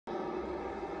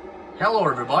Hello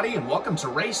everybody and welcome to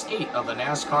Race 8 of the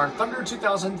Nascar Thunder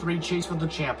 2003 Chase for the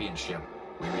Championship.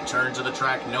 We return to the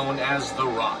track known as The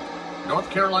Rock,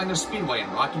 North Carolina Speedway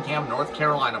in Rockingham, North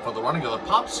Carolina for the running of the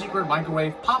Pop Secret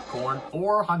Microwave Popcorn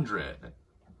 400.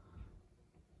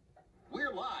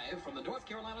 We're live from the North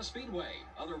Carolina Speedway,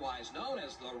 otherwise known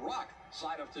as the Rock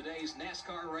side of today's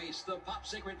NASCAR race, the Pop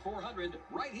Secret 400,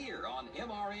 right here on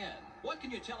MRN. What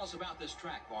can you tell us about this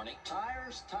track, Barney?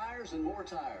 Tires, tires, and more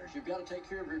tires. You've got to take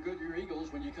care of your Goodyear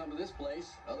Eagles when you come to this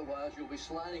place. Otherwise, you'll be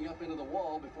sliding up into the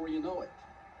wall before you know it.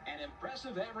 An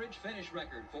impressive average finish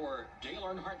record for Dale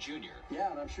Earnhardt Jr.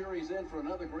 Yeah, and I'm sure he's in for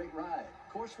another great ride.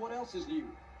 Of course, what else is new?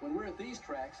 When we're at these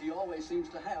tracks, he always seems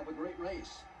to have a great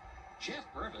race. Jeff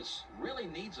Purvis really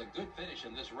needs a good finish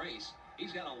in this race.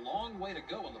 He's got a long way to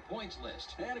go on the points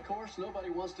list. And, of course,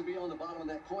 nobody wants to be on the bottom of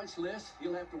that points list.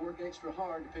 You'll have to work extra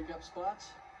hard to pick up spots.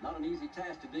 Not an easy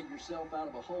task to dig yourself out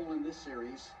of a hole in this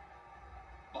series.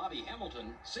 Bobby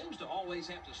Hamilton seems to always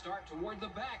have to start toward the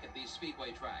back at these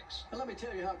speedway tracks. And let me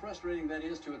tell you how frustrating that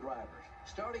is to a driver.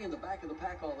 Starting in the back of the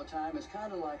pack all the time is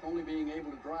kind of like only being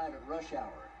able to drive at rush hour.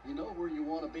 You know where you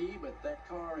want to be, but that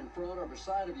car in front or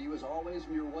beside of you is always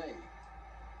in your way.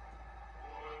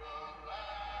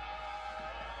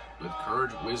 With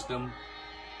courage, wisdom,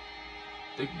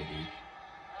 dignity,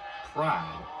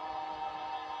 pride,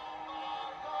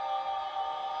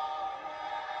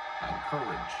 and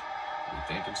courage, we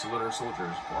thank and salute our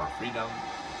soldiers for our freedom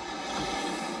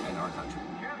and our country.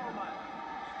 Gentlemen,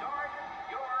 start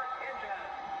your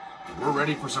engines. We're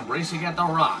ready for some racing at The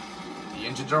Rock. The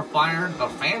engines are fired, the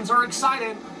fans are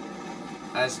excited,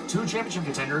 as two championship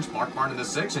contenders, Mark Martin in the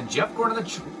 6 and Jeff Gordon in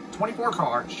the 24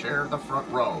 car, share the front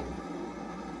row.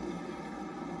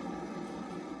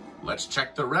 Let's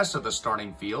check the rest of the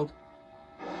starting field.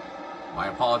 My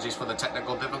apologies for the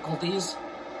technical difficulties.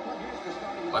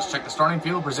 Let's check the starting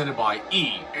field presented by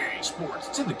EA Sports.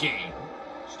 It's in the game.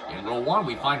 In row 1,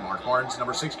 we find Mark Martin's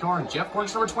number 6 car and Jeff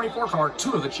Gordon's number 24 car,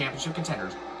 two of the championship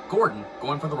contenders. Gordon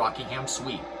going for the Rockingham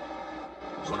sweep.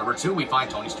 Row number 2, we find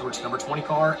Tony Stewart's number 20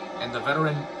 car and the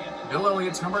veteran Bill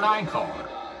Elliott's number 9 car.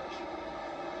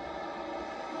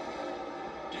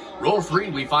 Row 3,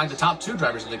 we find the top two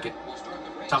drivers in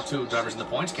the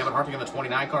points. Kevin Harvick in the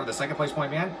 29 car, the second place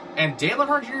point man, and Dale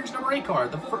Earnhardt Jr.'s number 8 car,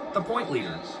 the point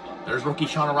leader. There's rookie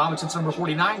Shauna Robinson's number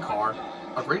 49 car,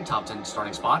 a great top 10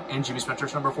 starting spot, and Jimmy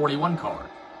Spencer's number 41 car.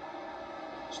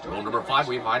 Row number 5,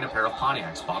 we find a pair of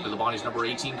Pontiacs. Bobby Labonte's number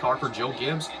 18 car for Joe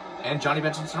Gibbs, and Johnny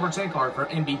Benson's number 10 car for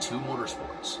MB2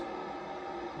 Motorsports.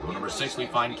 Row number 6, we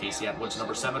find Casey Atwood's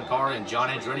number 7 car and John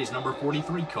Andretti's number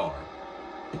 43 car.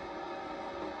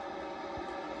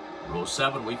 Row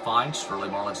 7, we find Shirley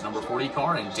Marlin's number 40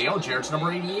 car and Dale Jarrett's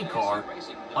number 88 car,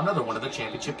 another one of the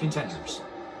championship contenders.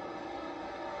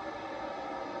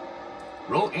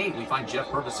 Row 8, we find Jeff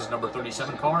Purvis's number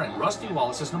 37 car and Rusty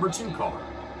Wallace's number 2 car.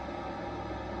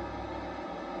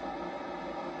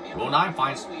 Row 9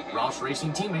 finds Roush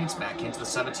Racing teammates Matt Kenseth's the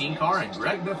 17 car and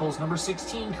Greg Biffle's number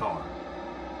 16 car.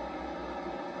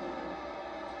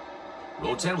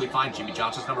 Row 10, we find Jimmy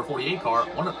Johnson's number 48 car,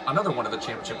 another one of the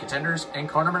championship contenders, and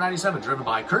car number 97, driven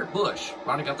by Kurt Busch,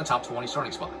 rounding out the top 20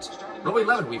 starting spots. Row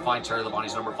 11, we find Terry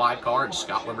Labonte's number 5 car and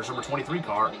Scott Wimmer's number 23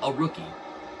 car, a rookie.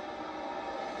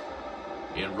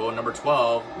 In row number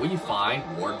 12, we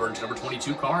find Ward Burns' number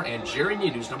 22 car and Jerry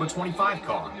Nadeau's number 25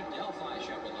 car.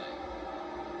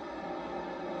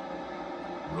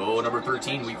 Row number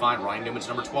 13, we find Ryan Newman's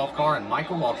number 12 car and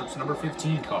Michael Waltrip's number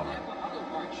 15 car.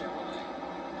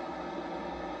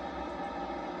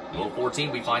 Row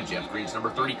 14, we find Jeff Green's number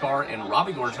 30 car and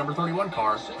Robbie Gordon's number 31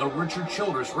 car, the Richard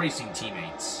Childress Racing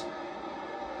teammates.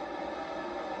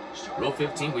 Row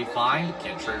 15, we find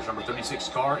Ken Schrader's number 36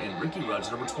 car and Ricky Rudd's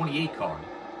number 28 car.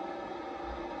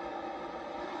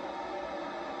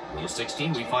 Row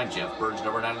 16, we find Jeff Bird's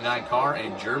number 99 car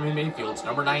and Jeremy Mayfield's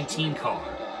number 19 car.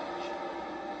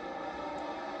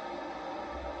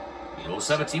 Row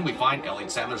 17, we find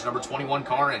Elliott Sadler's number 21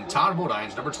 car and Todd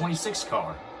Bodine's number 26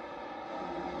 car.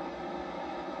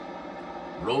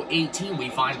 Row 18, we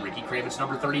find Ricky Craven's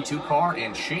number 32 car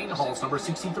and Shane Hall's number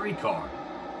 63 car.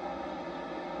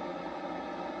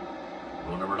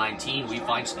 Row number 19, we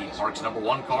find Steve Park's number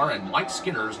 1 car and Mike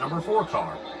Skinner's number 4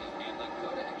 car.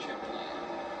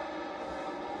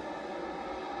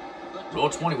 Row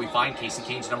 20, we find Casey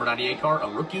Kane's number 98 car, a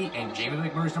rookie, and Jamie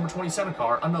McMurray's number 27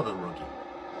 car, another rookie.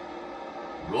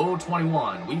 Row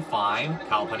 21, we find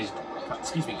Kyle Petty's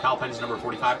number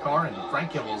 45 car and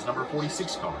Frank Kimball's number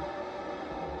 46 car.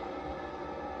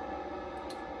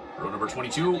 Row number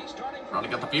 22,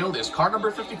 rounding out the field, is car number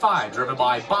 55, driven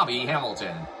by Bobby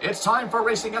Hamilton. It's time for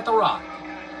racing at The Rock.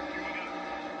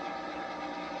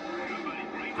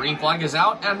 Green flag is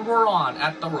out, and we're on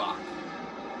at the Rock.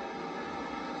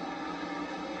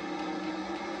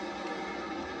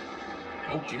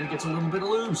 Oh, Junior gets a little bit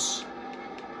loose.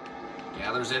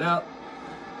 Gathers it up.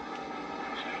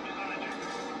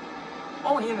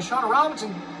 Oh, and he and Shauna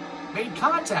Robinson made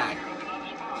contact.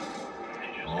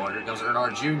 Oh, here comes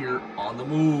Earnhardt Jr. on the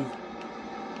move.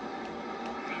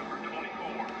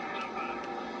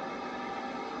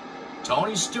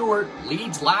 Tony Stewart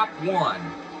leads lap 1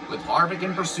 with Harvick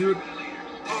in pursuit.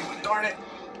 Oh, darn it.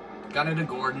 Got into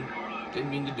Gordon. Didn't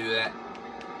mean to do that.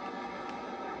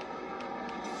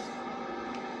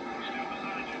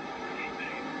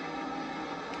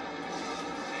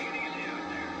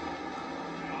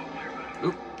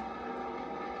 Oop.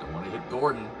 Don't want to hit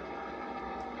Gordon.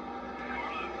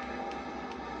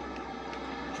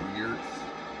 Junior.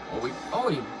 Oh,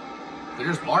 he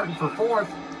clears Martin for 4th.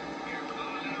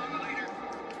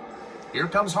 Here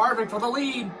comes Harvick for the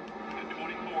lead.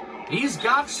 He's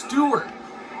got Stewart.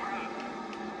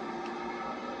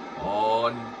 Oh,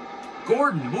 and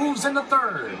Gordon moves into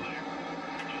 3rd.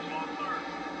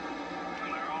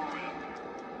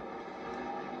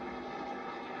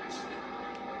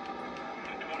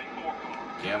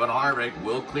 Kevin Harvick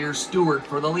will clear Stewart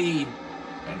for the lead.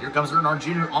 And here comes Earnhardt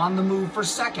Jr. on the move for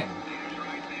 2nd.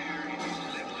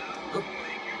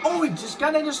 Oh, he just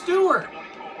got into Stewart.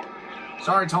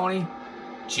 Sorry, Tony.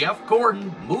 Jeff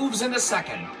Gordon moves into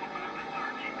 2nd.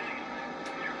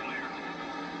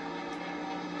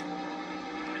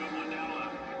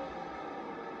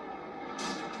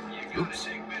 Oops.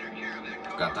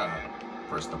 Got to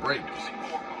press the brakes.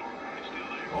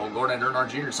 Oh, Gordon and Earnhardt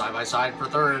Jr. side by side for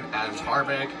 3rd as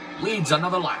Harvick leads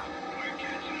another lap.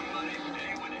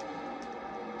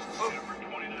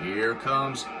 Here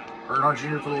comes Earnhardt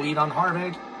Jr. for the lead on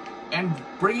Harvick and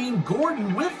bringing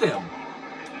Gordon with him.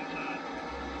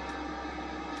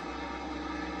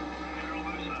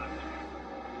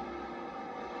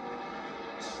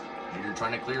 Jr.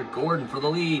 trying to clear Gordon for the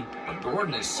lead, but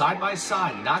Gordon is side by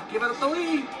side, not giving up the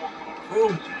lead.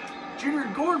 Oh, Jr.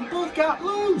 and Gordon both got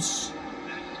loose.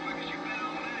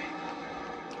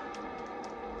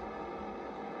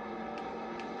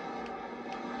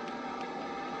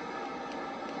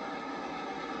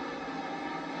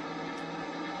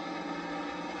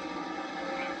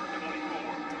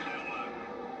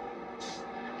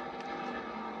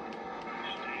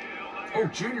 Oh,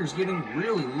 Junior's getting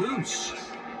really loose.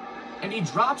 And he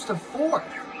drops to 4th.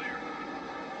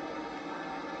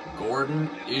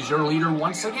 Gordon is your leader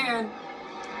once again.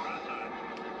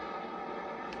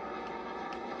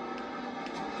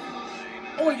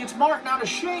 Oh, he gets Martin out of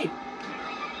shape.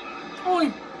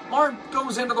 Oh, Martin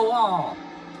goes into the wall.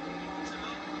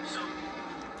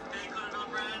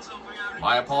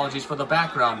 My apologies for the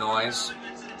background noise.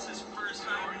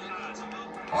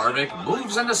 Harvick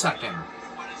moves into 2nd.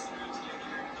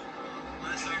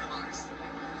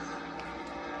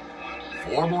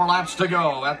 4 more laps to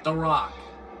go at the Rock.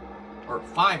 Or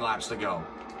 5 laps to go.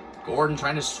 Gordon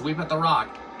trying to sweep at the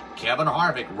Rock. Kevin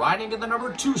Harvick riding in the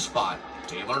number 2 spot.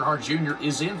 Dale Earnhardt Jr.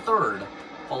 is in 3rd,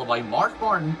 followed by Mark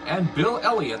Martin and Bill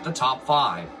Elliott, the top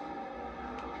 5.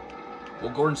 Will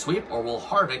Gordon sweep or will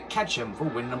Harvick catch him for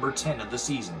win number 10 of the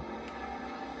season?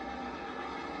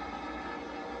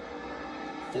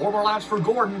 4 more laps for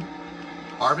Gordon.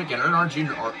 Harvick and Earnhardt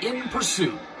Jr. are in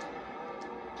pursuit.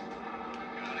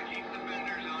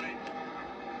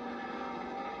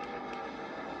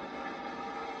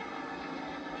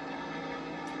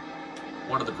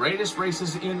 One of the greatest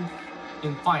races in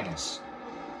finest.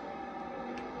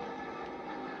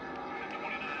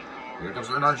 Here comes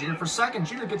Earnhardt Jr. for 2nd.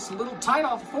 Jr. gets a little tight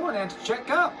off the floor and has to check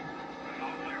up.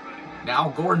 Now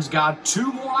Gordon's got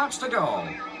 2 more laps to go.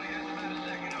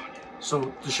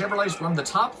 So the Chevrolets from the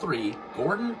top 3,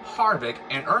 Gordon, Harvick,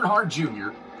 and Earnhardt Jr.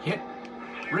 hit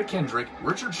Rick Hendrick,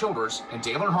 Richard Childress, and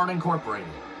Dale Earnhardt Incorporated.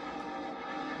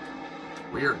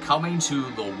 We are coming to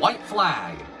the white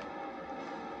flag.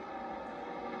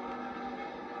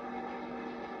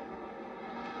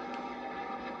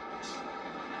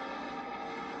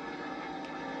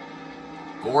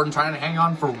 Gordon trying to hang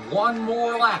on for 1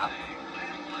 more lap.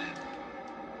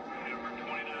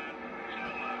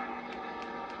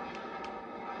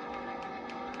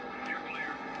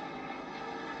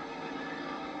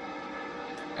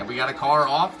 And we got a car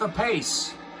off the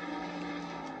pace.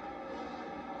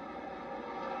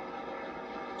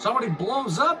 Somebody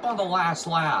blows up on the last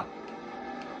lap.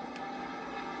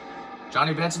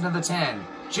 Johnny Benson in the 10.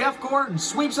 Jeff Gordon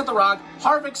sweeps at the Rock.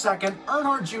 Harvick 2nd.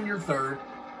 Earnhardt Jr. 3rd.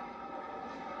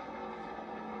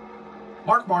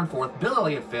 Mark Martin 4th, Bill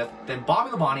Elliott 5th, then Bobby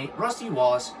Labonte, Rusty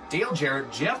Wallace, Dale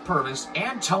Jarrett, Jeff Purvis,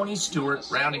 and Tony Stewart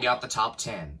rounding out the top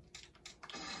 10.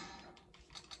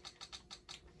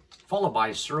 Followed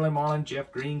by Sterling Marlin,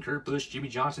 Jeff Green, Kurt Busch, Jimmy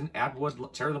Johnson,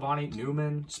 Atwood, Terry Labonte,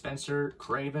 Newman, Spencer,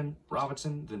 Craven,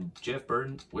 Robinson, then Jeff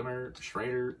Burton, Wimmer,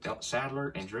 Schrader,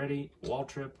 Sadler, Andretti,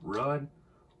 Waltrip, Rudd,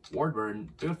 Wardburn,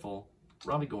 Biffle,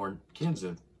 Robbie Gordon,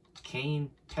 Kenseth, Kane,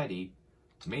 Petty,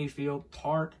 Mayfield,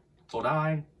 Park,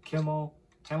 Bodine, Kimmel,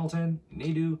 Hamilton,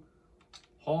 Nadeau,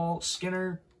 Hall,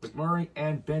 Skinner, McMurray,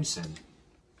 and Benson.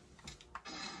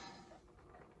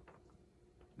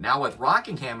 Now with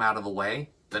Rockingham out of the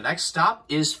way, the next stop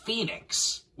is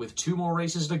Phoenix, with 2 more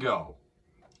races to go.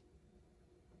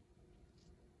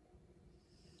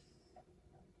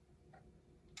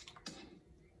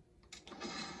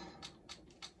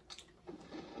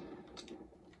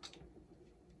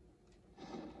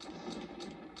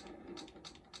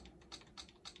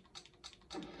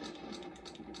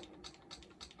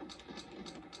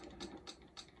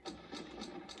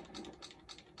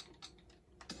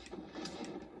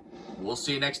 We'll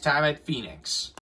see you next time at Phoenix.